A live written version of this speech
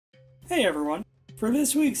Hey everyone! For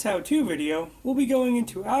this week's how-to video, we'll be going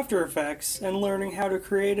into After Effects and learning how to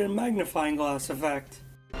create a magnifying glass effect.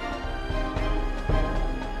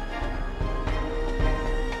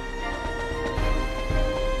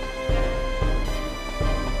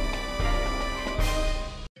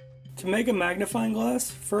 To make a magnifying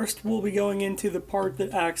glass, first we'll be going into the part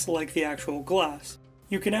that acts like the actual glass.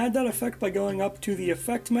 You can add that effect by going up to the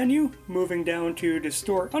Effect menu, moving down to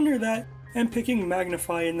Distort under that, and picking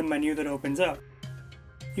Magnify in the menu that opens up.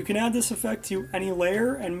 You can add this effect to any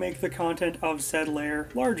layer and make the content of said layer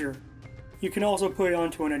larger. You can also put it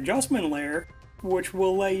onto an adjustment layer, which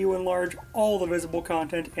will let you enlarge all the visible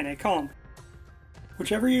content in a comp.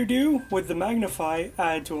 Whichever you do, with the Magnify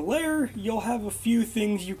added to a layer, you'll have a few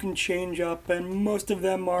things you can change up, and most of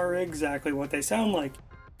them are exactly what they sound like.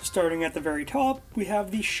 Starting at the very top, we have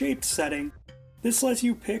the Shape setting. This lets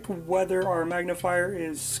you pick whether our magnifier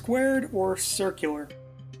is squared or circular.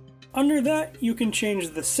 Under that, you can change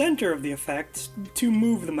the center of the effect to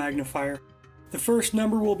move the magnifier. The first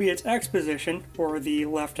number will be its X position, or the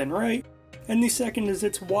left and right, and the second is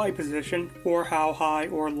its Y position, or how high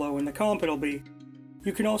or low in the comp it'll be.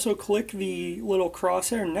 You can also click the little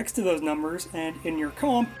crosshair next to those numbers, and in your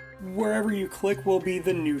comp, wherever you click will be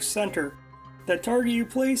the new center. That target you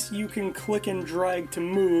place, you can click and drag to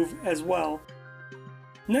move as well.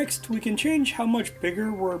 Next, we can change how much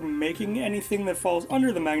bigger we're making anything that falls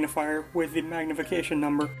under the magnifier with the magnification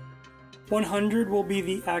number. 100 will be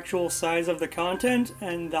the actual size of the content,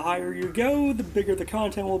 and the higher you go, the bigger the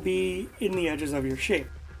content will be in the edges of your shape.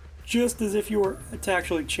 Just as if you were to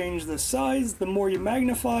actually change the size, the more you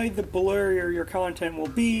magnify, the blurrier your content will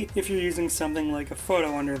be if you're using something like a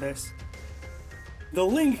photo under this. The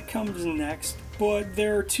link comes next, but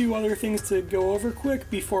there are two other things to go over quick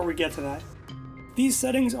before we get to that. These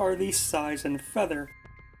settings are the size and feather.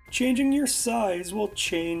 Changing your size will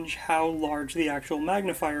change how large the actual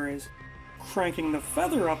magnifier is. Cranking the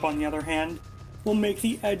feather up, on the other hand, will make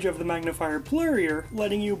the edge of the magnifier blurrier,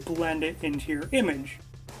 letting you blend it into your image.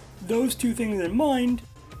 Those two things in mind,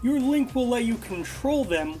 your link will let you control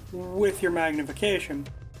them with your magnification.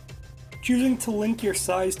 Choosing to link your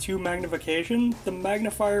size to magnification, the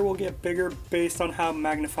magnifier will get bigger based on how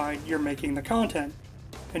magnified you're making the content.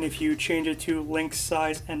 And if you change it to link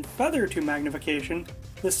size and feather to magnification,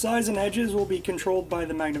 the size and edges will be controlled by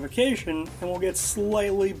the magnification and will get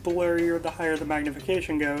slightly blurrier the higher the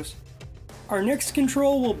magnification goes. Our next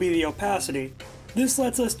control will be the opacity. This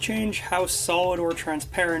lets us change how solid or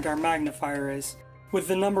transparent our magnifier is. With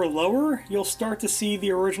the number lower, you'll start to see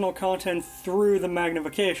the original content through the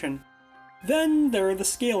magnification. Then there are the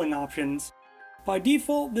scaling options. By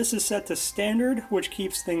default, this is set to standard, which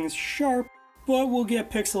keeps things sharp, but will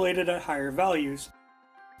get pixelated at higher values.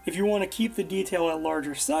 If you want to keep the detail at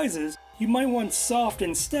larger sizes, you might want soft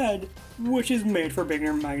instead, which is made for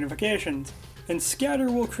bigger magnifications, and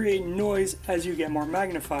scatter will create noise as you get more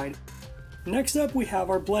magnified. Next up, we have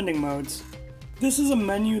our blending modes. This is a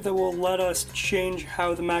menu that will let us change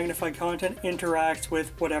how the magnified content interacts with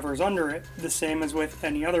whatever's under it, the same as with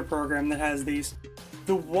any other program that has these.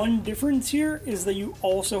 The one difference here is that you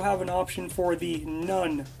also have an option for the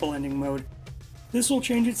None blending mode. This will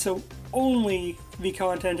change it so only the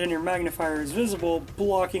content in your magnifier is visible,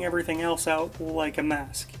 blocking everything else out like a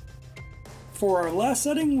mask. For our last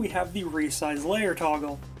setting, we have the Resize Layer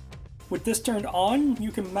toggle. With this turned on,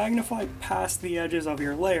 you can magnify past the edges of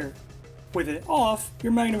your layer. With it off,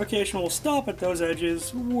 your magnification will stop at those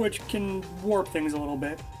edges, which can warp things a little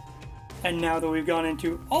bit. And now that we've gone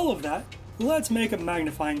into all of that, let's make a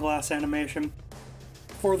magnifying glass animation.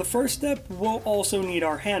 For the first step, we'll also need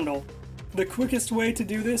our handle. The quickest way to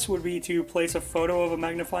do this would be to place a photo of a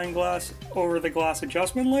magnifying glass over the glass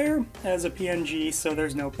adjustment layer as a PNG so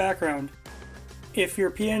there's no background. If your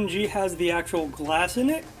PNG has the actual glass in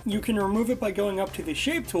it, you can remove it by going up to the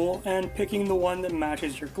Shape tool and picking the one that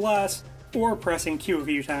matches your glass, or pressing Q a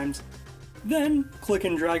few times. Then, click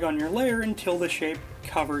and drag on your layer until the shape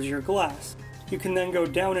covers your glass. You can then go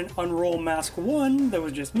down and unroll Mask 1 that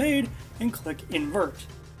was just made and click Invert.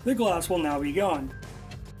 The glass will now be gone.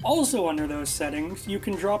 Also under those settings, you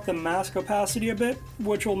can drop the mask opacity a bit,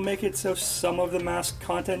 which will make it so some of the mask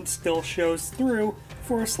content still shows through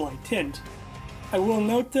for a slight tint. I will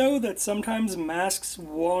note though that sometimes masks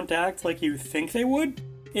won't act like you think they would.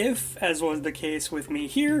 If, as was the case with me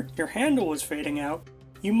here, your handle was fading out,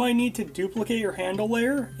 you might need to duplicate your handle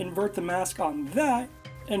layer, invert the mask on that,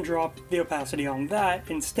 and drop the opacity on that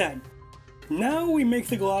instead. Now we make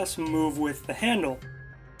the glass move with the handle.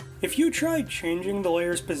 If you try changing the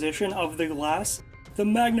layer's position of the glass, the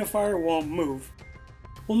magnifier won't move.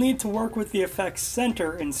 We'll need to work with the effect's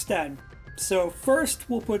center instead. So first,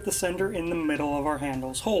 we'll put the center in the middle of our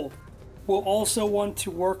handle's hole. We'll also want to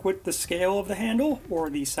work with the scale of the handle, or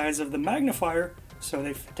the size of the magnifier, so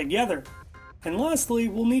they fit together. And lastly,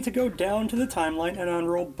 we'll need to go down to the timeline and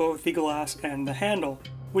unroll both the glass and the handle.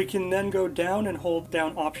 We can then go down and hold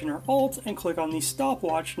down Option or Alt and click on the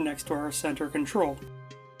stopwatch next to our center control.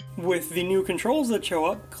 With the new controls that show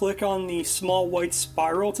up, click on the small white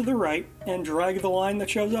spiral to the right and drag the line that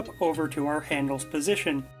shows up over to our handle's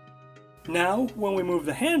position. Now, when we move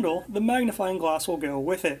the handle, the magnifying glass will go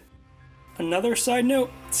with it. Another side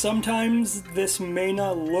note, sometimes this may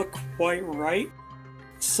not look quite right.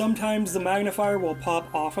 Sometimes the magnifier will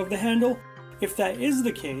pop off of the handle. If that is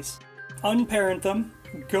the case, unparent them,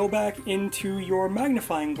 go back into your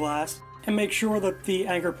magnifying glass, and make sure that the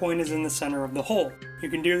anchor point is in the center of the hole. You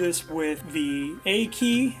can do this with the A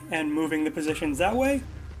key and moving the positions that way,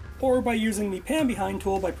 or by using the pan behind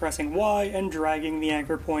tool by pressing Y and dragging the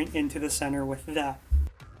anchor point into the center with that.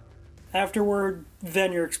 Afterward,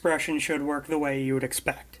 then your expression should work the way you would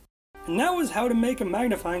expect. And that was how to make a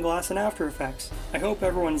magnifying glass in After Effects. I hope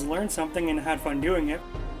everyone's learned something and had fun doing it.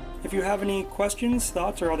 If you have any questions,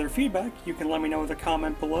 thoughts, or other feedback, you can let me know with a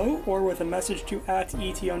comment below or with a message to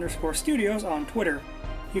 @ET_studios on Twitter.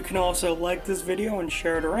 You can also like this video and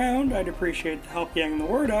share it around. I'd appreciate the help getting the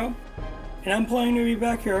word out. And I'm planning to be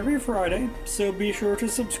back here every Friday, so be sure to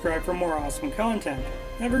subscribe for more awesome content.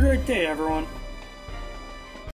 Have a great day, everyone.